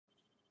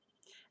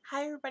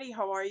Hi everybody,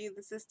 how are you?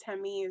 This is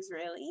Temi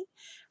Israeli.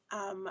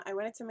 I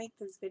wanted to make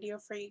this video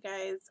for you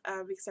guys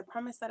because I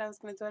promised that I was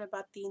going to do it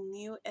about the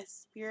new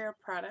Espira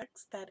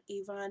products that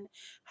Avon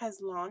has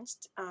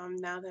launched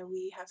now that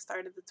we have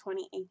started the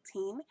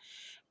 2018.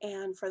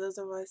 And for those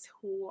of us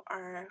who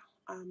are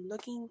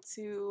looking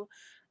to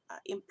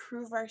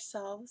improve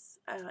ourselves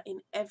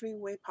in every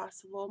way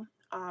possible,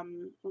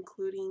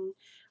 including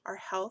our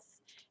health,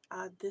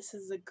 this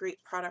is a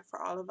great product for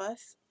all of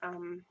us.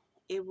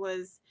 It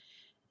was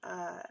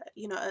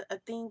I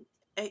think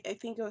I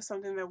think it was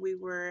something that we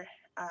were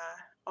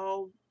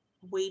all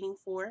waiting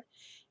for,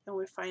 and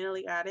we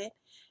finally got it.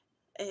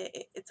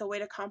 It's a way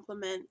to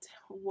complement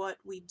what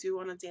we do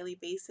on a daily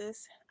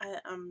basis.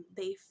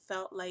 They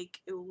felt like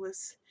it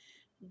was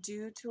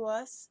due to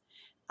us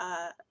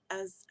uh,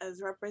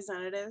 as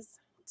representatives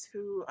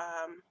to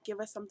give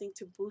us something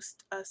to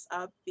boost us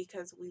up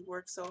because we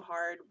work so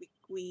hard.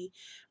 We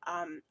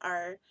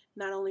are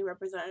not only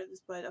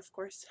representatives, but of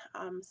course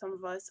some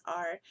of us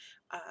are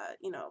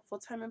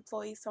full-time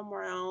employees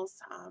somewhere else.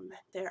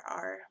 There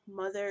are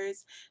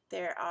mothers.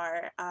 There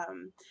are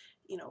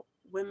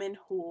women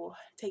who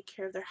take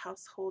care of their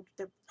household.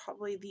 They're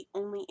probably the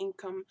only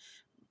income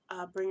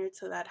bringer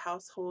to that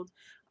household,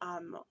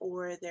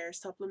 or they're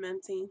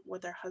supplementing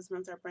what their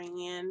husbands are bringing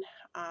in.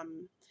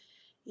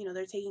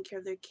 They're taking care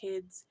of their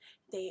kids.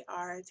 They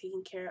are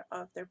taking care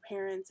of their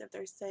parents if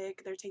they're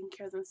sick. They're taking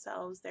care of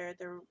themselves. They're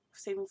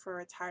saving for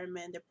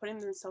retirement. They're putting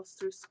themselves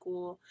through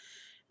school.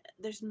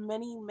 There's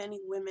many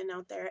women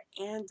out there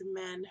and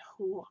men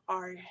who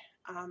are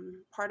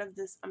part of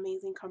this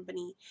amazing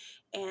company,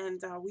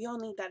 and we all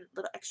need that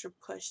little extra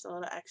push, a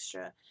little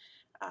extra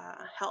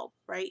help,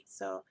 right?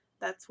 So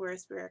that's where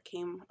Espira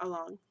came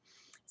along.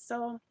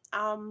 So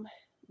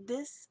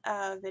this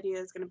video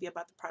is going to be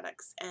about the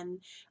products and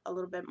a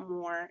little bit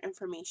more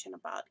information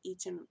about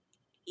each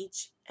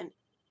and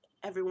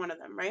every one of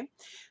them, right?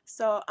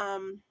 So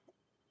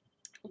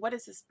what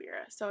is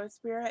Espira? So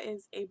Espira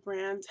is a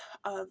brand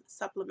of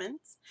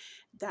supplements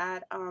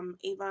that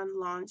Avon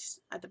launched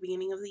at the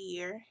beginning of the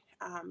year,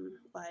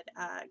 but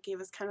gave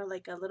us kind of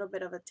like a little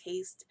bit of a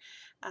taste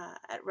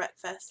at Ret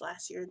Fest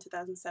last year in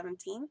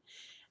 2017.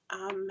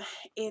 Um,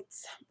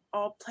 it's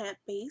all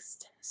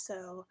plant-based,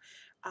 so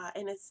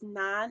and it's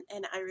not,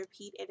 and I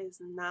repeat, it is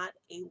not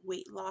a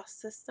weight loss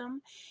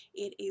system.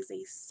 It is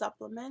a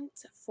supplement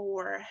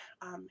for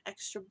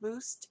extra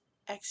boost,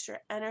 extra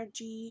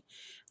energy,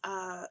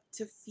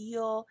 to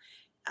feel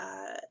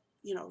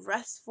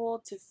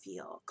restful, to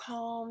feel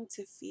calm,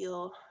 to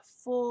feel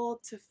full,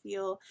 to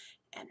feel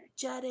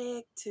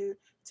energetic, to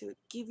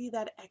give you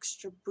that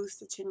extra boost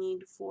that you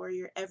need for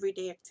your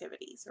everyday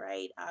activities,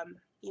 right?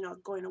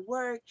 Going to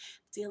work,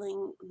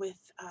 dealing with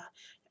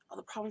all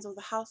the problems of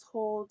the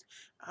household,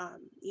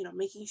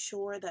 making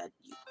sure that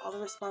all the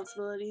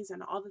responsibilities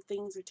and all the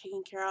things are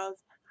taken care of,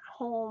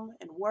 home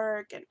and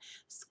work and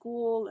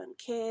school and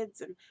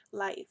kids and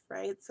life,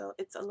 right? So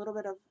it's a little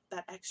bit of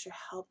that extra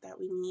help that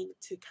we need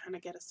to kind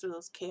of get us through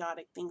those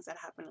chaotic things that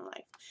happen in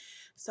life.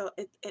 So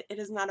it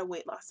is not a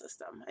weight loss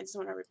system. I just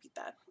want to repeat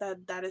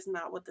that is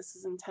not what this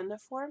is intended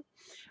for.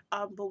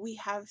 But we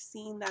have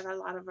seen that a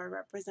lot of our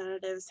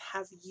representatives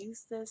have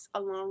used this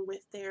along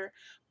with their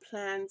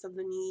plans of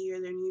the new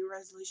year, their new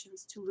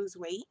resolutions to lose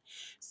weight.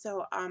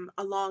 So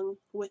along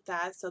with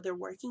that, so they're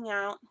working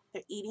out,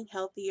 they're eating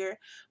healthier,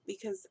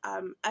 because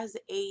I'm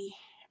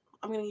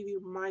going to give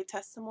you my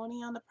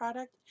testimony on the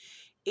product.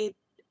 It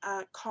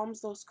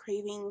calms those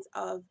cravings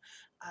of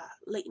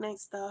late night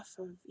stuff,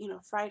 of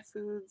fried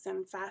foods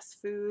and fast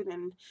food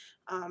and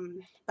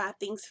bad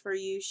things for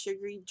you,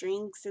 sugary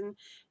drinks and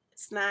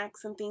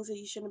snacks and things that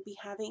you shouldn't be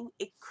having.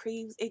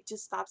 It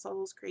just stops all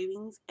those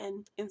cravings,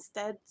 and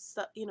instead,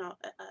 so,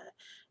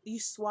 you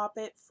swap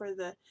it for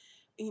the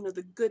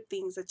good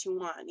things that you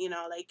want,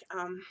 like I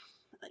don't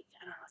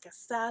know, like a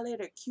salad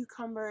or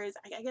cucumbers.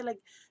 I get like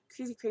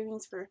crazy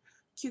cravings for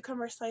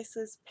cucumber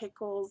slices,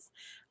 pickles,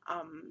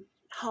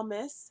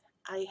 hummus.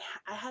 I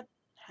had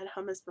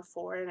hummus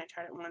before, and I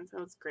tried it once and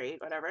it was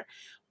great, whatever.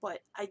 But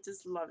I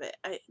just love it.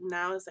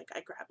 Now it's like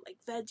I grab like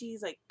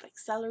veggies, like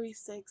celery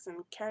sticks and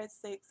carrot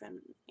sticks, and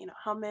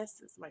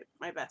hummus is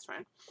my best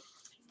friend.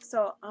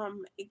 So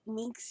it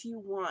makes you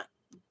want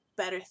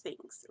better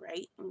things,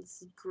 right? And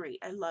it's great.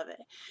 I love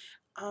it.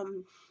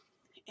 Um,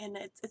 and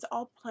it's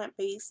all plant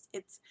based.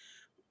 It's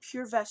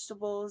pure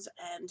vegetables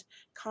and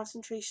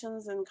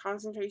concentrations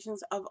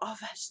of all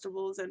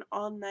vegetables and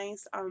all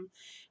nice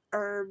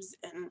herbs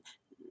and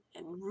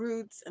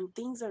roots and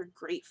things that are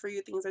great for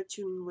you, things that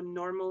you would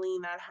normally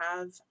not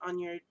have on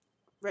your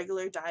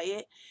regular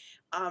diet,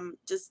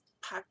 just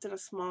packed in a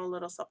small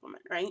little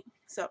supplement, right?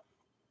 So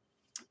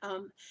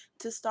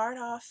to start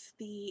off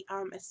the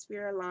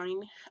Espira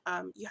line,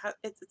 you have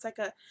it's like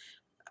a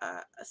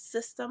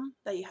system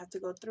that you have to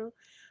go through.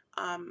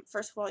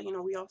 First of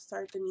all, we all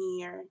start the new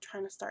year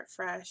trying to start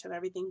fresh and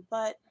everything,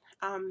 but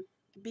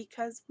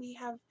because we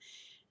have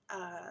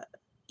uh,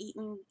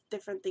 eaten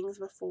different things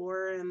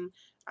before, and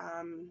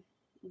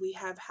we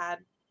have had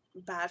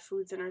bad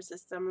foods in our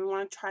system. We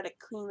want to try to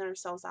clean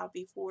ourselves out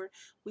before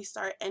we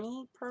start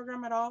any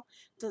program at all.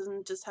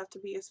 Doesn't just have to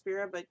be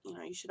Espira, but you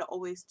know, you should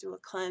always do a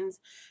cleanse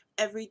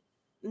every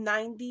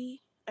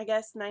 90, I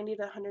guess 90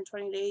 to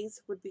 120 days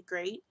would be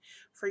great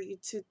for you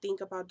to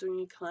think about doing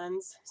a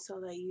cleanse so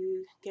that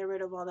you get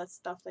rid of all that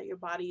stuff that your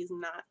body is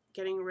not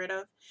getting rid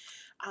of.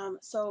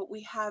 So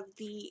we have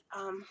the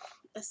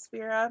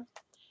Espira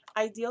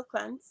Ideal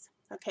Cleanse.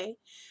 Okay,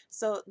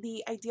 so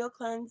the Ideal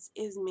Cleanse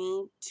is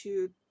made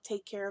to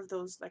take care of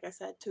those, like I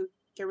said, to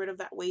get rid of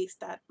that waste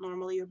that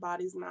normally your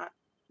body's not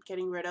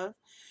getting rid of.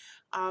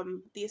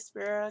 The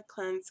Espira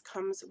Cleanse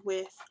comes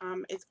with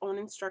its own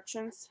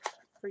instructions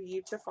for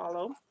you to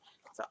follow.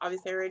 So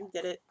obviously I already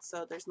did it,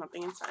 so there's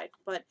nothing inside.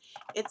 But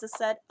it's a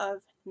set of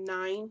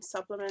 9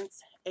 supplements.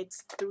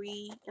 It's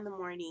 3 in the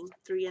morning,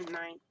 3 at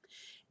night.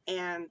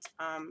 And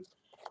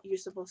you're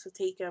supposed to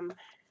take them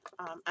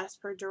as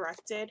per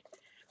directed.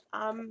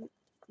 Um,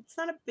 it's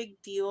not a big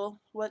deal.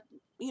 What,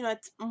 you know,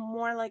 it's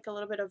more like a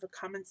little bit of a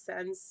common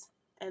sense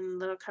and a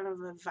little kind of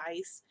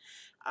advice.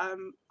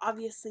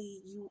 Obviously,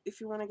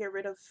 if you want to get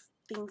rid of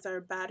things that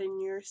are bad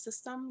in your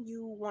system,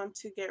 you want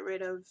to get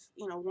rid of,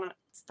 you know, want to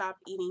stop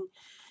eating,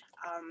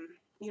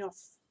 you know,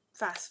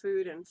 fast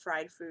food and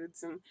fried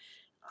foods and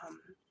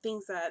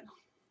things that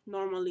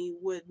normally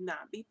would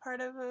not be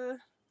part of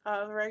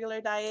a regular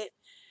diet.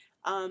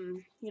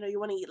 You know, you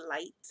want to eat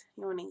light.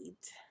 You want to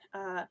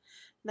eat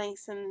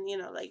nice and, you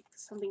know, like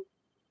something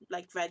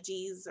like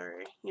veggies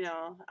or, you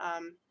know,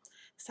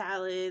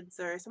 salads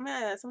or something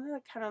like that. Something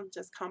that kind of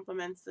just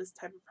complements this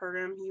type of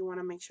program. You want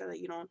to make sure that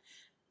you don't,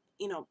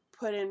 you know,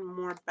 put in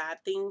more bad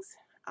things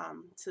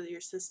to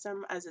your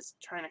system as it's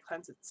trying to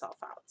cleanse itself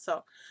out.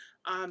 So,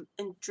 and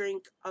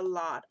drink a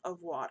lot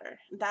of water.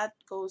 That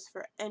goes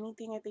for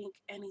anything, I think,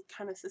 any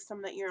kind of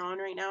system that you're on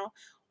right now.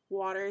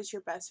 Water is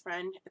your best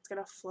friend. It's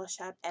going to flush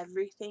out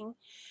everything.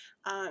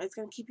 It's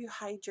going to keep you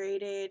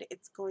hydrated.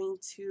 It's going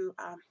to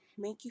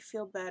make you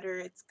feel better.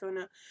 It's going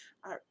to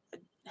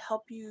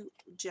help you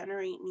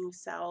generate new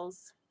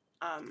cells.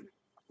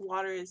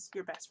 Water is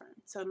your best friend.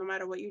 So no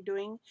matter what you're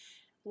doing,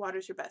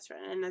 water's your best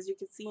friend. And as you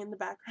can see in the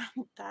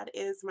background, that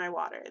is my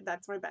water.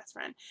 That's my best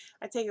friend.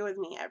 I take it with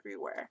me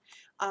everywhere.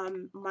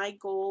 My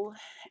goal,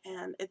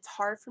 and it's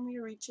hard for me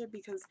to reach it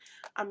because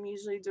I'm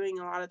usually doing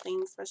a lot of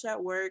things, especially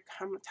at work.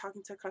 I'm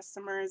talking to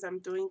customers, I'm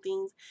doing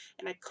things,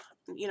 and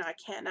you know, I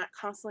can't not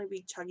constantly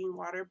be chugging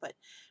water, but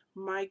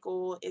my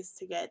goal is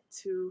to get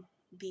to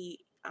the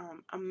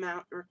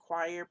amount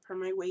required per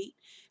my weight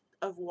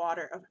of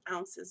water, of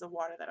ounces of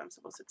water that I'm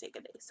supposed to take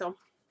a day. So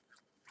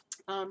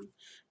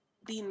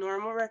the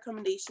normal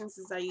recommendations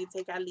is that you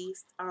take at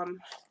least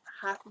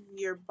half of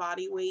your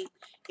body weight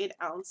in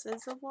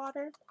ounces of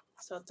water.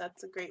 So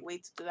that's a great way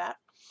to do that.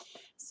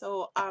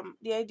 So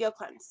the Ideal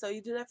Cleanse. So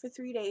you do that for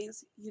 3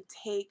 days. You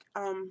take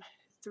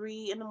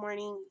 3 in the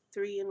morning,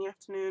 3 in the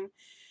afternoon.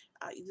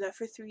 You do that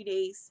for 3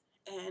 days,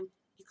 and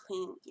you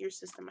clean your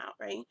system out,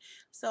 right?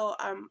 So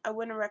I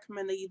wouldn't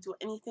recommend that you do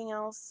anything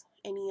else,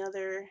 any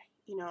other,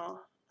 you know,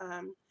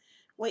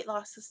 weight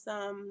loss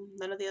system,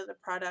 none of the other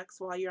products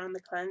while you're on the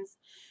cleanse,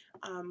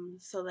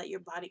 so that your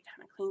body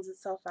kind of cleans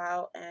itself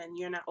out and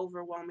you're not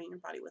overwhelming your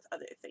body with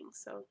other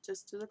things. So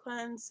just do the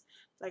cleanse.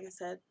 Like I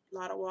said, a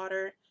lot of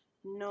water,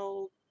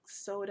 no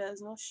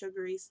sodas, no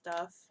sugary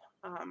stuff,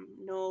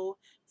 no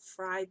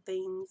fried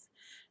things,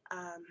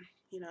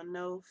 you know,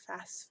 no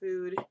fast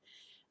food,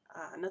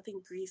 nothing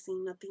greasy,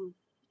 nothing,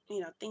 you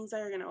know, things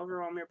that are going to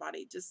overwhelm your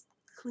body. Just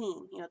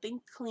clean, you know,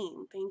 think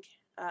clean, think,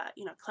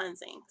 you know,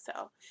 cleansing.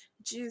 So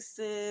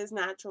juices,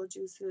 natural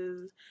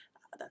juices,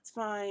 that's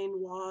fine.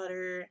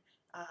 Water,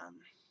 um,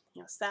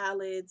 you know,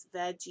 salads,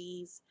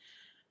 veggies,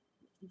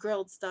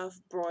 grilled stuff,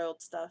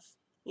 broiled stuff.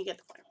 You get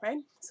the point,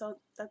 right? So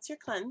that's your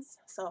cleanse.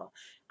 So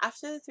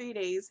after the 3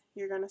 days,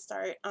 you're going to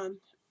start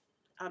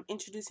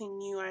introducing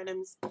new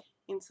items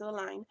into the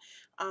line.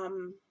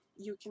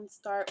 You can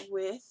start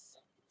with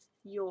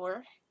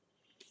your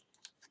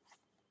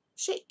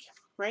shake,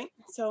 right?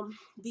 So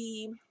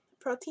the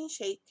protein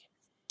shake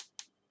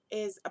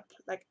is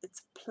like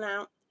it's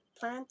plant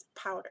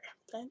powder,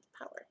 plant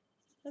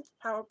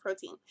power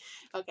protein.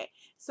 Okay,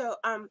 so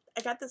I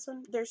got this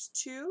one. There's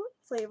 2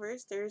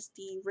 flavors. There's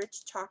the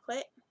rich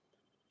chocolate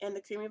and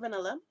the creamy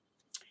vanilla.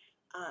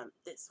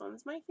 This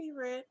one's my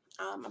favorite.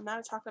 I'm not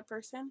a chocolate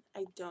person.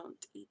 I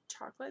don't eat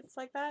chocolates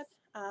like that.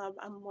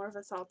 I'm more of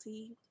a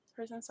salty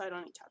person, so I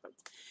don't eat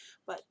chocolates.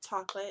 But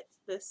chocolate,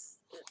 this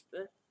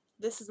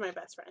is my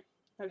best friend.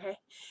 Okay.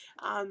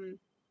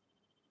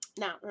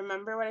 Now,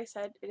 remember what I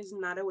said, it is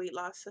not a weight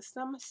loss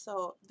system,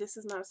 so this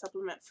is not a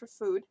supplement for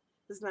food.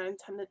 This is not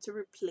intended to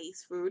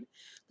replace food.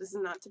 This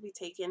is not to be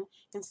taken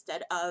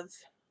instead of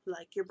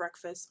like your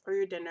breakfast or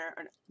your dinner.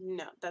 Or,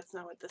 no, that's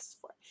not what this is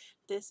for.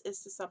 This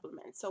is the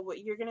supplement. So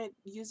what you're going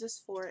to use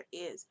this for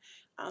is,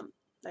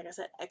 like I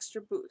said,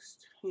 extra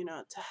boost, you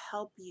know, to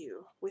help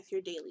you with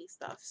your daily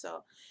stuff.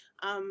 So,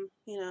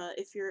 you know,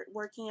 if you're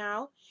working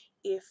out,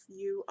 if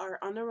you are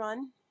on the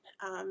run,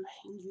 and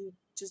you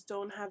just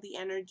don't have the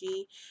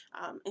energy,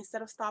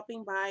 instead of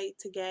stopping by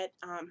to get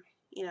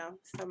you know,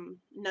 some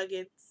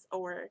nuggets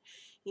or,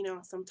 you know,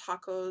 some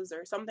tacos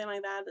or something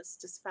like that that's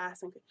just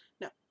fast and quick.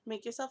 No,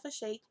 make yourself a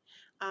shake.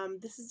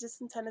 This is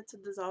just intended to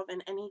dissolve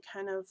in any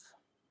kind of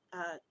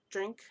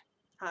drink.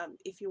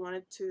 If you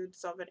wanted to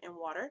dissolve it in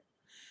water,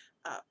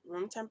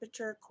 room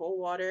temperature, cold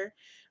water,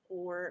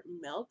 or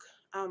milk.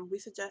 We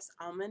suggest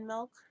almond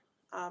milk,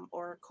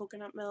 or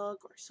coconut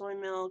milk or soy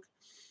milk.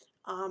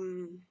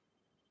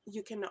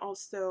 You can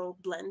also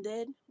blend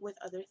it with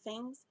other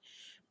things,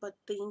 but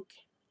think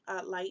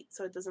light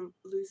so it doesn't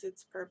lose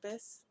its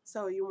purpose.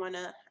 So you want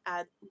to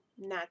add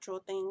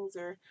natural things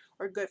or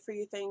good for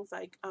you things,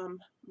 like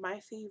my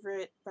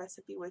favorite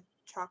recipe with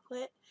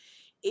chocolate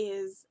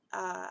is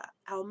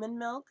almond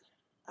milk,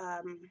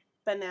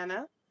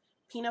 banana,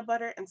 peanut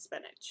butter, and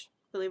spinach.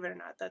 Believe it or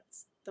not,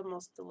 that's the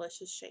most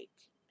delicious shake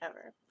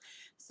ever.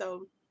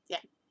 So yeah,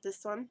 this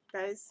one,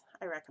 guys,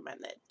 I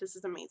recommend it. This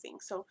is amazing.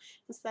 So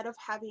instead of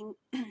having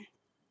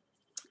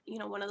you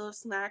know, one of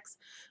those snacks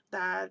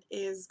that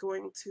is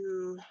going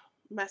to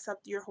mess up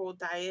your whole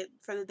diet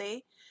for the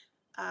day,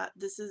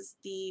 this is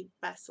the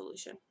best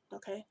solution.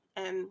 Okay,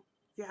 and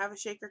if you have a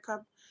shaker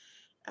cup,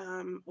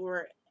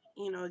 or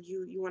you know,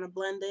 you want to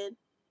blend it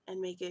and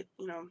make it,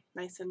 you know,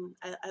 nice, and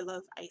I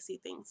love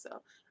icy things,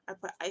 so I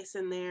put ice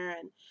in there,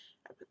 and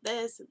I put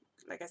this,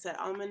 like I said,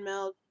 almond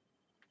milk,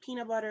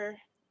 peanut butter,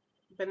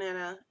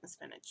 banana, and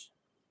spinach.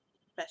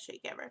 Best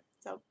shake ever.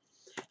 So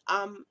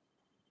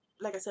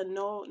like I said,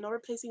 no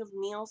replacing of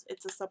meals.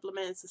 It's a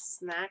supplement, it's a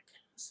snack.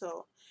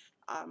 So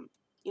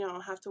you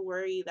don't have to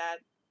worry that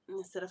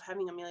instead of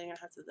having a meal, you're gonna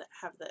have to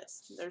have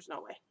this. There's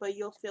no way. But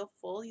you'll feel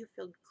full, you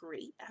feel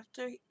great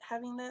after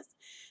having this.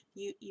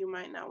 You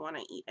might not want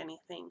to eat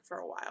anything for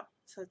a while.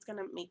 So it's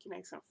gonna make you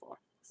nice and full.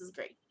 This is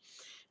great.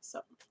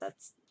 So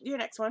that's your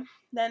next one.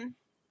 Then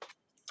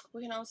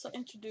we can also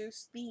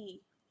introduce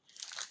the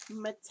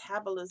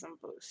metabolism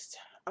boost.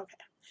 Okay.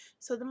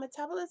 So the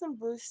metabolism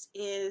boost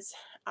is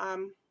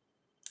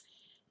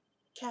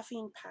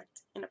caffeine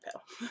packed in a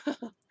pill.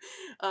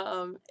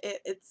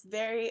 It's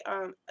very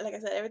like I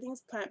said,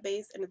 everything's plant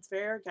based and it's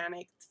very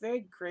organic. It's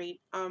very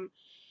great.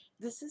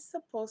 This is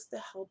supposed to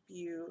help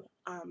you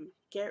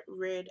get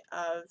rid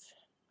of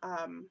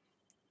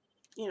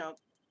you know,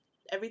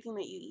 everything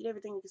that you eat,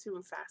 everything you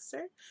consume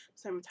faster,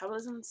 so your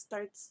metabolism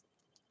starts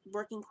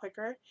working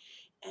quicker,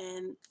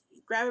 and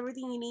you grab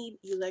everything you need,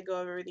 you let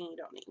go of everything you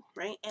don't need,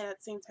 right? And at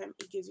the same time,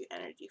 it gives you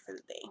energy for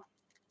the day.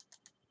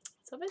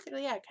 So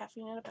basically, yeah,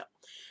 caffeine in a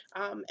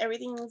pill.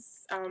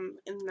 Everything's in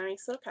a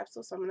nice little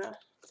capsule, so I'm gonna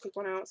take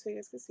one out so you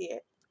guys can see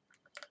it.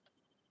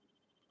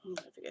 I don't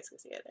know if you guys can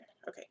see it there.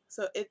 Okay,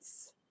 so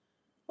it's,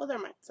 well, they're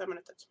mine, so I'm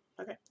gonna touch.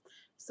 Okay,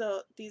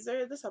 so these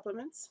are the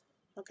supplements.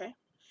 Okay,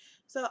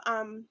 so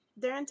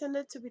they're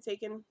intended to be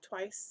taken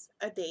twice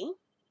a day.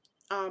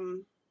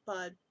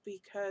 But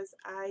because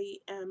I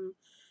am,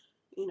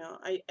 you know,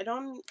 I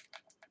don't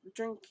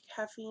drink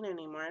caffeine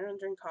anymore. I don't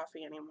drink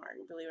coffee anymore,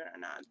 believe it or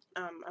not.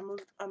 I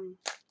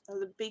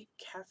was a big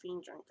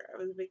caffeine drinker. I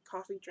was a big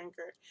coffee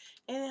drinker,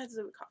 and it has to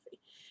do with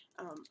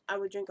coffee. I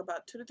would drink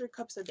about 2 to 3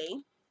 cups a day,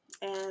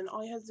 and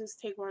all you have to do is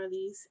take one of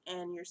these,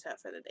 and you're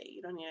set for the day.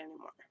 You don't need any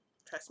more.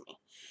 Trust me.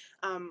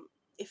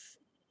 If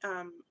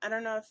I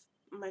don't know if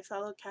my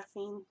fellow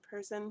caffeine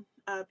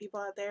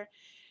people out there,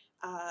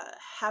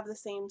 have the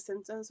same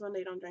symptoms when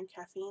they don't drink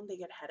caffeine. They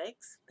get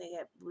headaches. They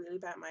get really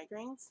bad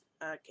migraines.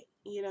 Okay,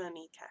 you don't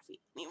need caffeine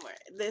anymore.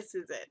 This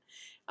is it.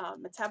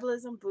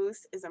 Metabolism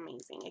boost is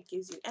amazing. It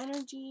gives you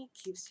energy,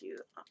 keeps you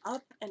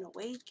up and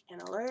awake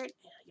and alert.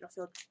 You don't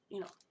feel, you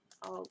know,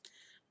 all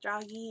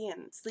draggy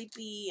and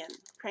sleepy and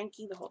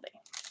cranky the whole day.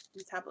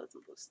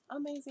 Metabolism boost,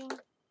 amazing.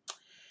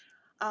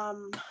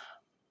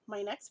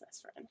 My next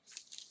best friend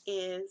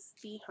is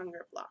the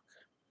hunger block.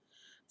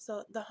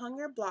 So the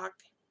hunger block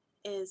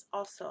is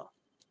also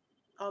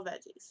all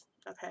veggies.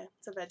 Okay,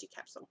 it's a veggie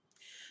capsule.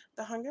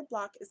 The hunger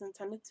block is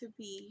intended to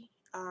be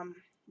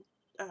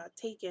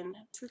taken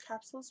 2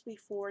 capsules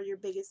before your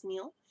biggest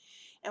meal,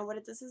 and what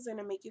it does is going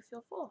to make you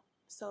feel full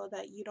so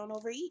that you don't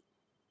overeat.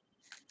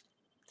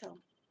 So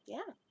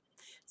yeah,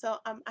 so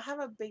I have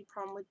a big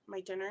problem with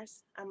my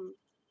dinners.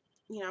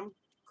 You know, I'm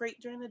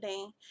great during the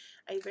day.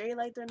 I very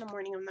light during the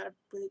morning. I'm not a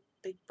really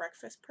big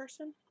breakfast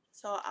person,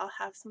 so I'll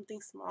have something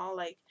small,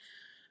 like,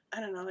 I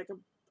don't know, like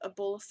a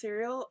bowl of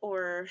cereal,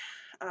 or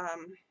I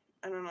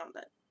don't know,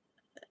 that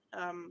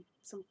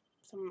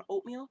some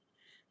oatmeal.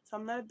 So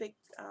I'm not a big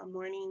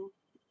morning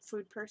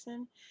food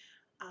person.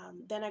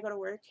 Then I go to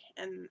work,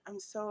 and I'm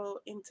so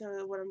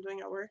into what I'm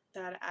doing at work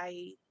that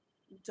I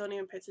don't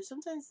even pay attention.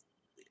 Sometimes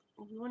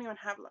we won't even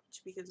have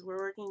lunch because we're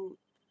working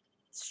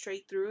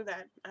straight through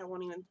that I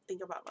won't even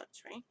think about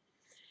lunch, right?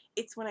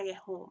 It's when I get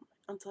home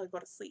until I go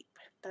to sleep.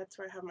 That's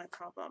where I have my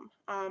problem.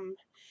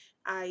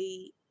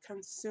 I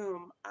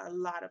consume a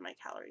lot of my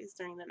calories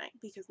during the night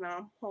because now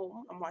I'm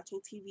home, I'm watching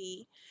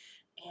TV,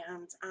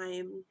 and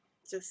I'm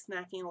just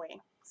snacking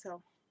away.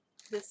 So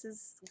this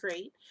is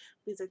great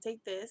because I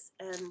take this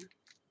and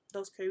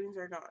those cravings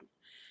are gone.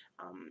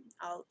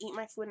 I'll eat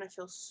my food and I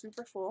feel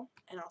super full,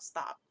 and I'll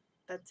stop.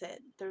 That's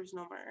it. There's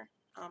no more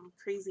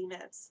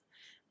craziness.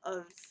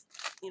 of,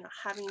 you know,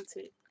 having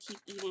to keep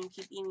eating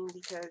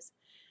because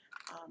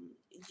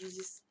you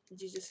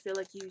just feel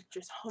like you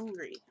just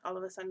hungry all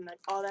of a sudden, like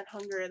all that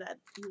hunger that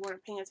you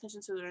weren't paying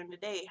attention to during the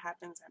day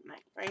happens at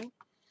night, right?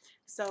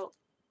 So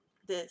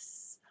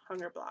this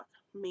hunger block,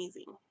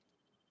 amazing.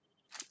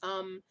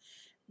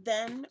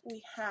 Then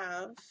we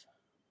have,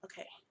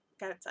 okay,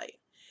 gotta tell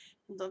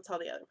you, don't tell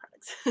the other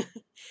products.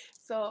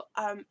 So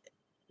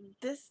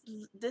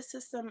this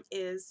system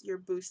is your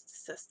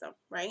boost system,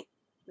 right?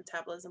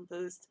 Metabolism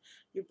boost,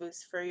 your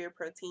boost for your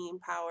protein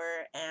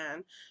power,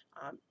 and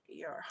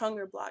your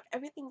hunger block.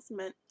 Everything's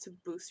meant to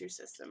boost your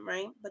system,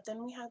 right? But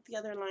then we have the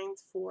other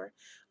lines for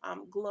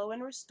glow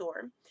and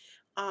restore.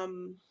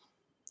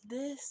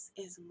 This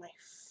is my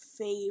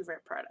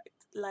favorite product.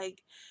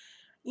 Like,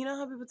 you know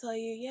how people tell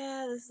you,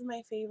 yeah, this is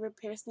my favorite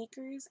pair of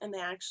sneakers, and they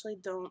actually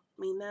don't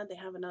mean that. They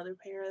have another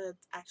pair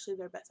that's actually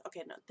their best.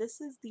 Okay, no, this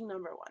is the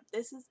number one.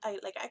 This is, I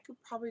could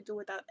probably do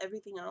without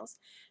everything else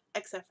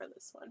except for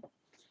this one.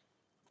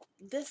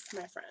 This,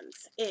 my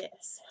friends,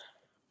 is,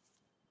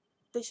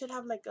 they should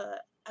have like a,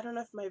 I don't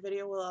know if my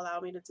video will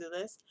allow me to do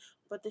this,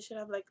 but they should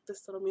have like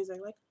this little music,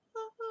 like,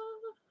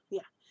 ah.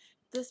 Yeah,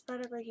 this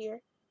product right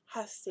here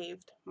has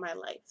saved my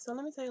life. So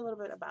let me tell you a little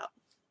bit about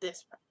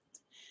this product.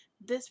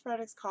 This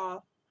product's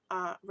called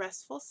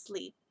Restful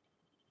Sleep.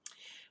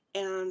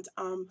 And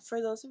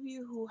for those of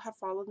you who have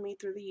followed me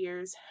through the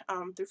years,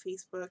 through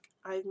Facebook,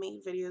 I've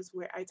made videos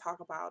where I talk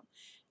about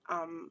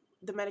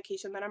the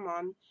medication that I'm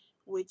on,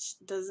 which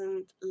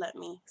doesn't let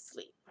me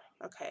sleep.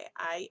 Okay,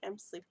 I am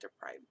sleep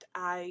deprived.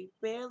 I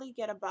barely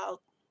get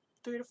about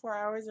 3 to 4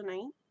 hours a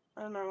night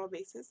on a normal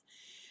basis.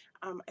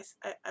 I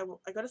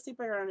go to sleep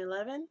around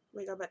 11,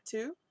 wake up at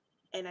 2,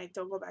 and I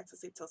don't go back to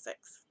sleep till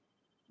 6.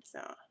 So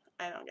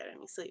I don't get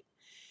any sleep.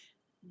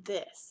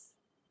 This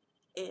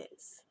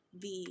is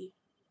the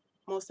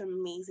most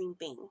amazing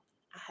thing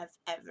I have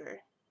ever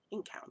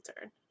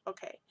encountered.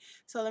 Okay,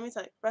 so let me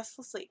tell you,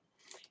 Restful Sleep.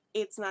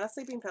 It's not a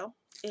sleeping pill.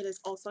 It is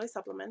also a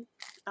supplement.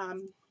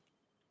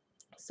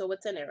 So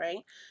what's in it,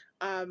 right?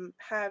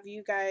 Have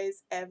you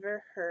guys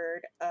ever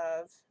heard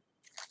of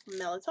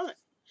melatonin?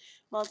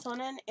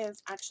 Melatonin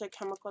is actually a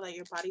chemical that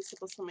your body's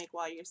supposed to make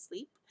while you're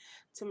asleep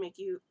to make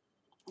you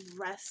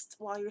rest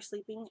while you're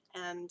sleeping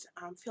and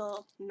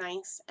feel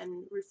nice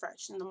and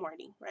refreshed in the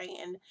morning, right?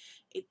 And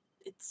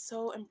it's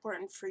so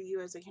important for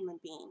you as a human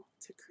being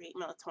to create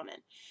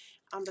melatonin.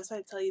 That's why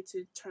I tell you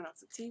to turn off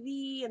the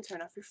TV and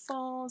turn off your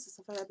phones and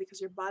stuff like that,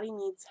 because your body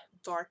needs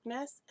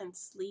darkness and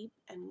sleep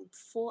and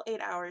full 8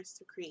 hours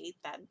to create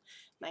that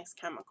nice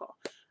chemical.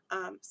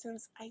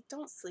 Since I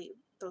don't sleep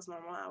those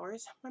normal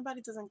hours, my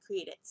body doesn't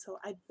create it, so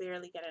I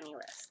barely get any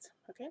rest.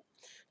 Okay,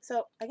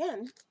 so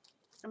again,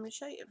 I'm going to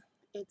show you.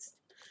 It's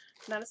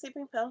not a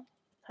sleeping pill.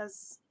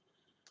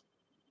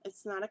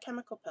 It's not a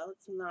chemical pill.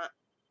 It's not,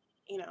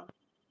 you know,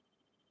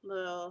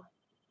 little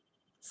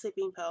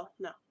sleeping pill.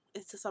 No,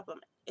 it's a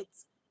supplement.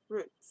 It's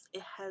roots.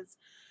 It has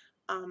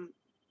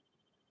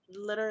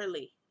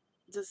literally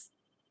just,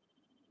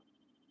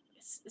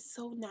 it's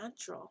so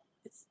natural.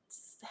 It's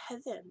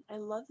heaven. I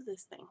love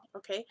this thing.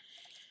 Okay.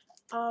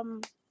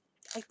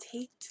 I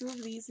take 2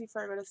 of these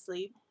before I go to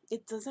sleep.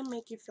 It doesn't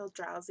make you feel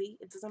drowsy.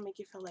 It doesn't make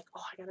you feel like,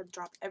 oh, I gotta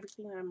drop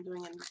everything that I'm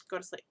doing and go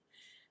to sleep.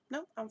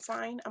 No, I'm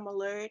fine. I'm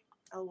alert.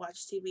 I'll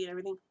watch TV and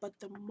everything. But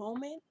the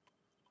moment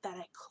that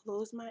I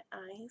close my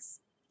eyes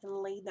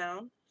and lay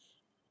down,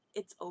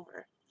 it's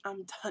over.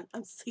 I'm done.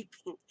 I'm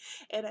sleeping.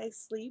 And I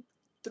sleep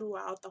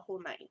throughout the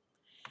whole night.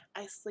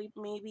 I sleep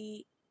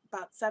maybe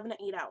about 7 to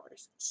 8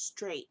 hours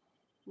straight.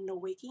 No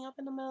waking up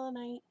in the middle of the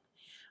night.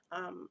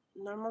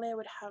 Normally I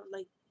would have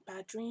like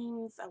bad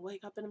dreams. I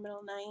wake up in the middle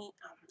of the night.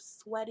 I'm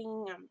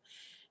sweating.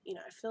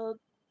 I feel,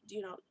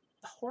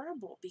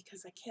 horrible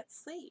because I can't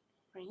sleep,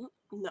 right?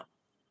 No.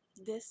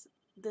 This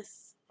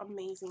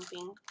amazing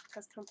thing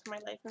has come to my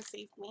life and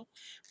saved me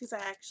because I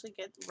actually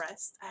get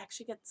rest. I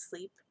actually get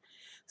sleep.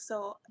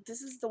 So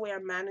this is the way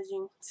I'm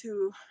managing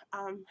to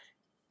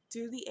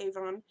do the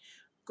Avon,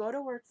 go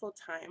to work full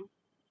time,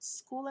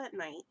 school at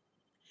night,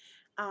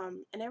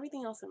 and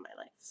everything else in my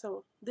life.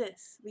 So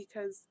this,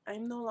 because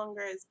I'm no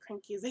longer as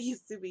cranky as I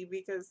used to be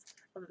because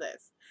of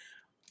this.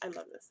 I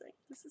love this thing.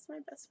 This is my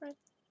best friend.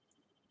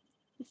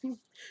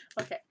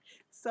 Okay,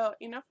 so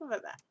enough of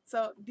that.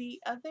 So the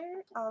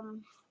other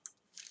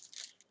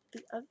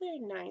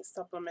nice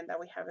supplement that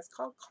we have is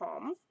called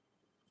Calm.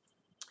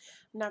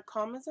 Now,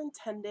 Calm is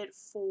intended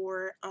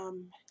for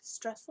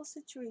stressful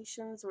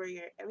situations where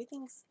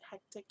everything's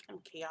hectic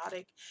and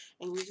chaotic,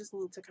 and you just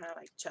need to kind of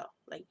like chill.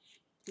 Like,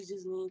 you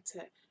just need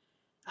to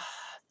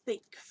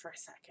think for a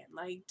second.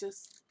 Like,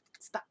 just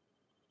stop.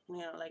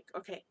 Like,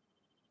 okay,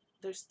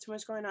 there's too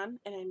much going on,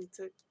 and I need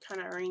to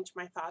kind of arrange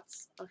my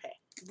thoughts. Okay,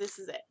 this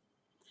is it.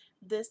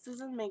 This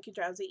doesn't make you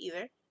drowsy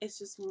either. It's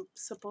just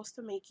supposed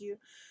to make you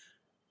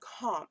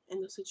calm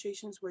in those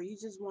situations where you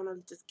just want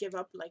to just give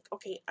up, like,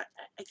 okay,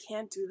 I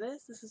can't do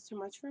this. This is too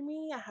much for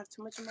me. I have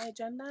too much on my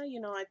agenda.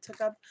 I took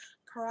up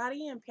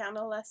karate and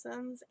piano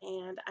lessons,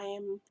 and I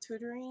am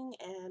tutoring,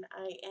 and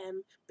I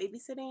am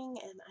babysitting,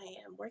 and I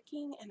am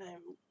working, and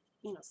I'm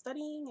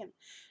studying and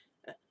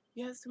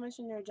you have so much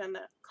in your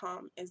agenda,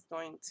 Calm is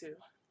going to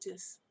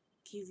just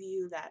give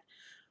you that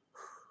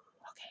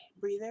okay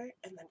breather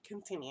and then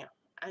continue.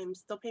 I'm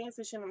still paying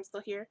attention. I'm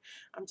still here.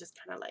 I'm just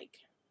kind of like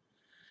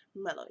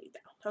mellowing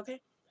down.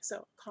 Okay,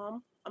 so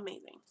Calm,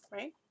 amazing,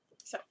 right?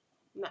 So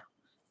now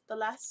the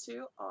last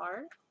two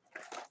are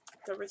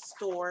the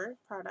Restore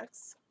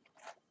products.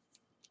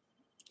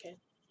 Okay,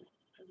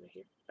 over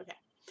here. Okay,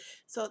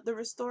 so the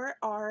Restore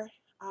are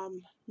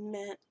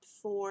meant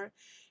for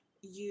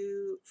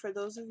for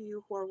those of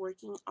you who are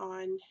working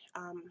on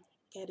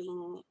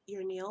getting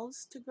your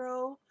nails to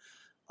grow,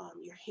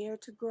 your hair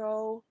to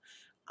grow,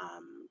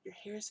 your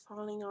hair is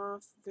falling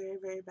off very,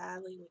 very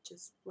badly, which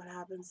is what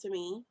happens to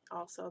me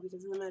also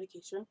because of the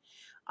medication.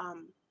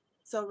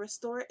 So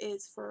Restore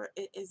is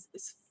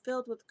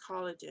filled with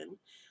collagen.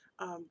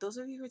 Those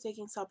of you who are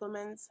taking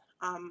supplements,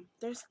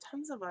 there's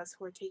tons of us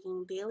who are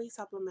taking daily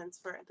supplements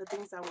for the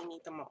things that we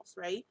need the most,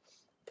 right?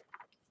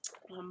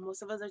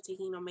 Most of us are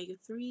taking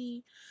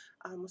omega-3,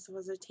 most of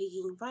us are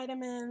taking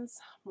vitamins,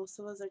 most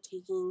of us are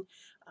taking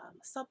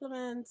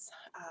supplements,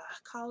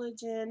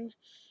 collagen,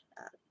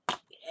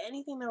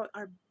 anything that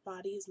our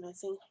body is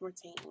missing, we're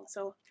taking.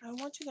 So I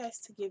want you guys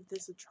to give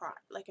this a try.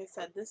 Like I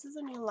said, this is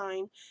a new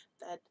line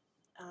that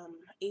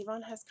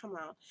Avon has come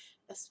out.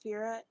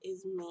 Espira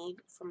is made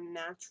from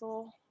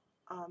natural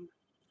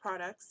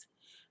products,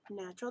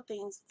 natural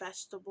things,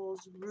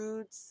 vegetables,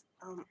 roots,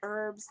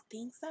 herbs,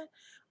 things that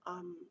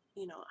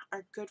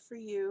are good for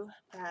you,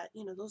 that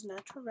those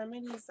natural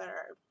remedies that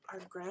our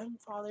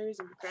grandfathers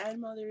and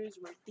grandmothers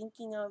were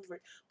thinking of,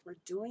 were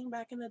doing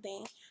back in the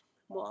day.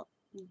 Well,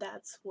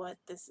 that's what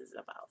this is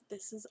about.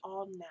 This is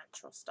all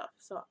natural stuff.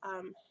 So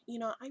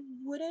I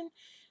wouldn't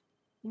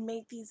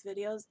make these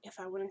videos if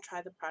I wouldn't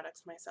try the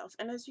products myself.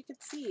 And as you can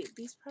see,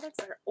 these products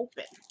are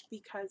open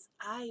because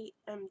I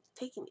am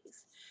taking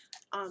these.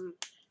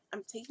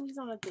 I'm taking these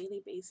on a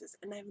daily basis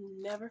and I've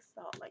never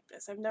felt like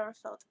this. I've never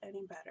felt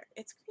any better.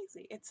 It's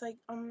crazy. It's like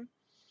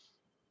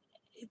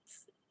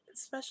it's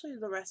especially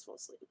the restful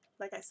sleep.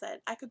 Like I said,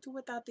 I could do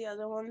without the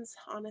other ones.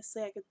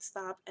 Honestly, I could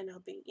stop and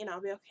I'll be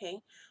okay.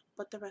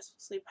 But the restful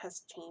sleep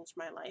has changed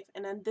my life.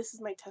 And then this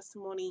is my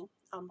testimony.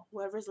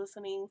 Whoever's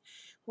listening,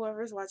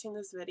 whoever's watching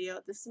this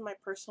video, this is my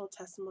personal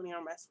testimony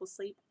on restful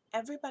sleep.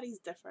 Everybody's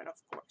different, of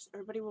course.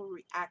 Everybody will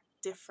react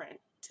different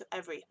to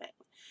everything.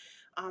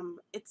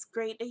 It's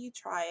great that you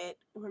try it.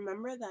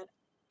 Remember that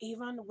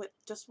even with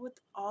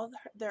all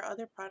their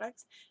other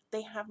products,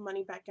 they have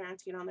money back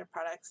guaranteed on their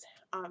products.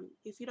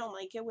 If you don't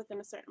like it within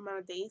a certain amount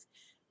of days,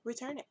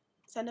 return it,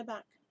 send it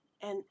back,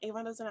 and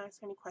Avon doesn't ask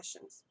any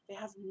questions. They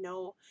have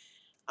no,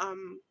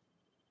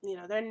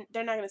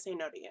 they're not gonna say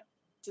no to you.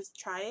 Just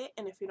try it,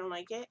 and if you don't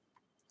like it,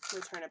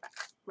 return it back,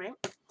 right?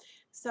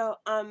 So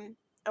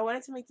I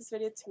wanted to make this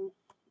video to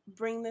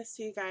bring this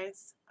to you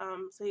guys,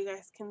 so you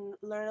guys can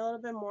learn a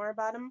little bit more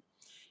about them.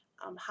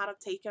 How to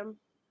take them,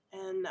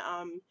 and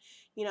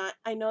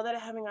I know that I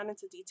haven't gone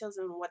into details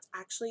on what's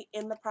actually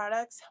in the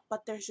products,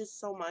 but there's just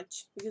so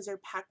much because they're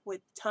packed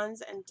with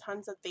tons and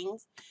tons of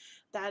things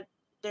that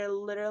they're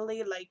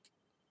literally like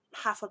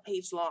half a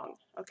page long,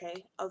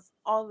 okay, of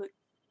all the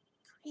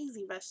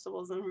crazy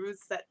vegetables and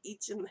roots that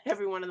each and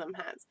every one of them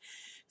has.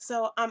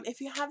 So if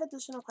you have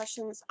additional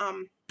questions,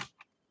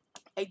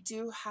 I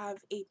do have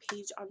a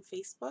page on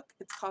Facebook.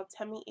 It's called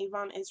Temi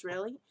Avon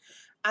Israeli.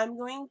 I'm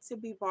going to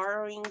be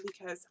borrowing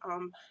because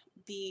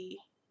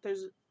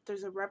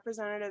there's a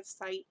representative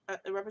site,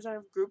 a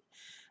representative group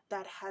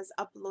that has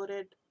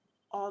uploaded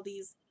all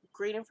these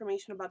great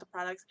information about the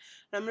products,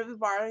 and I'm going to be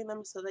borrowing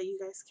them so that you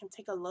guys can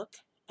take a look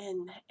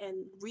and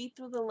read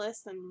through the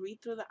list and read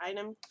through the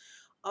items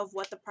of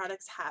what the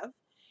products have,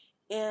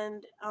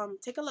 and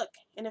take a look.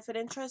 And if it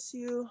interests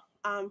you,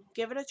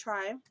 give it a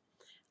try.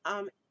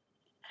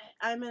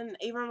 I'm an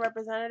Avon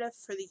representative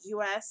for the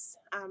U.S.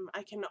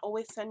 I can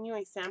always send you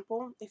a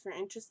sample if you're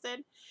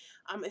interested.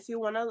 If you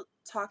want to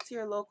talk to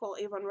your local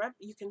Avon rep,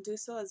 you can do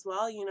so as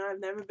well. I've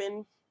never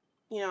been,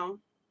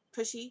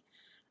 pushy.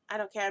 I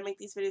don't care. I make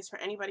these videos for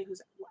anybody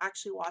who's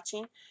actually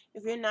watching.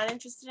 If you're not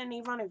interested in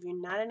Avon, if you're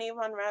not an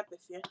Avon rep,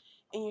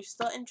 and you're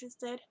still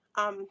interested,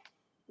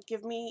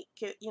 send me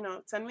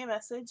a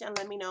message and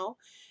let me know.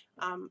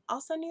 I'll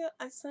send you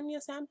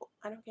a sample.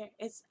 I don't care.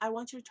 I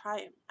want you to try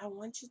it. I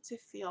want you to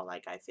feel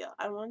like I feel.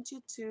 I want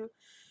you to,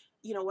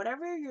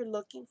 whatever you're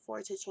looking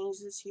for to change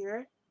this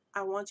year,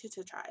 I want you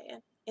to try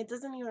it. It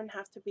doesn't even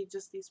have to be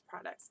just these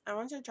products. I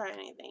want you to try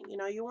anything.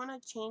 You want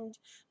to change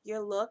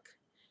your look,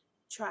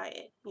 try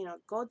it.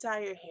 Go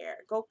dye your hair,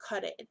 go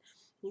cut it.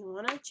 You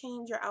want to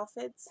change your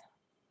outfits,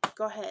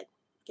 go ahead.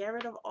 Get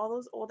rid of all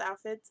those old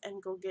outfits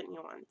and go get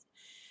new ones.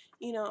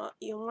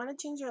 You want to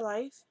change your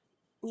life,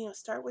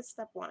 start with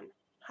step one.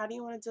 How do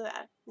you want to do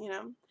that?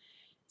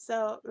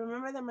 So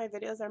remember that my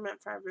videos are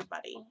meant for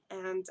everybody,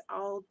 and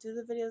I'll do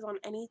the videos on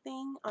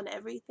anything, on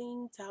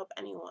everything, to help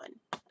anyone.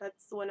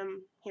 That's what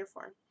I'm here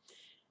for.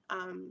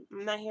 I'm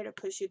not here to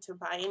push you to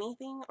buy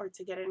anything or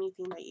to get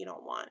anything that you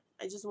don't want.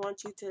 I just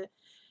want you to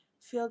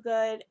feel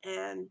good,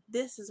 and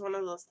this is one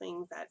of those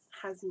things that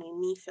has made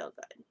me feel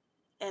good.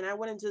 and I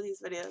wouldn't do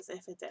these videos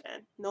if it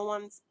didn't. No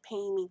one's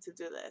paying me to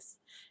do this.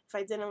 If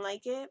I didn't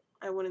like it,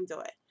 I wouldn't do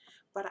it.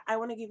 But I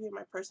want to give you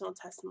my personal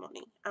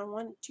testimony. I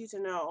want you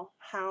to know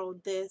how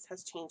this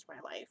has changed my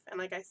life. And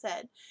like I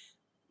said,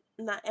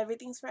 not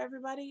everything's for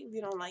everybody. If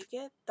you don't like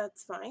it,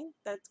 that's fine.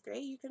 That's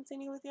great. You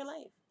continue with your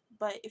life.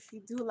 But if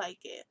you do like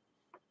it,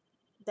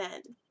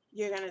 then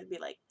you're going to be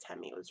like,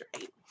 Tammy was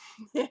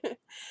right.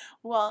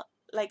 Well,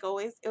 like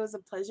always, it was a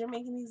pleasure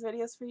making these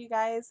videos for you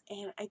guys,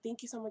 and I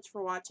thank you so much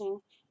for watching,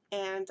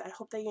 and I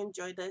hope that you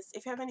enjoyed this.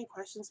 If you have any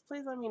questions,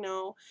 please let me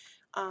know.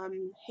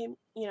 Hey,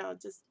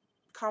 just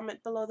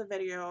comment below the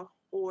video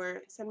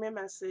or send me a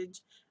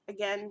message.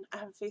 Again, I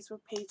have a Facebook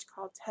page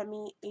called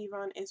Temi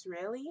Avon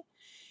Israeli,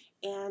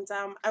 and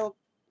I will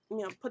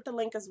put the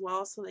link as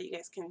well so that you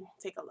guys can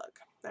take a look.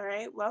 All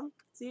right, well,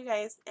 see you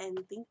guys, and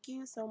thank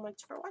you so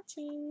much for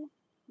watching.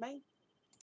 Bye.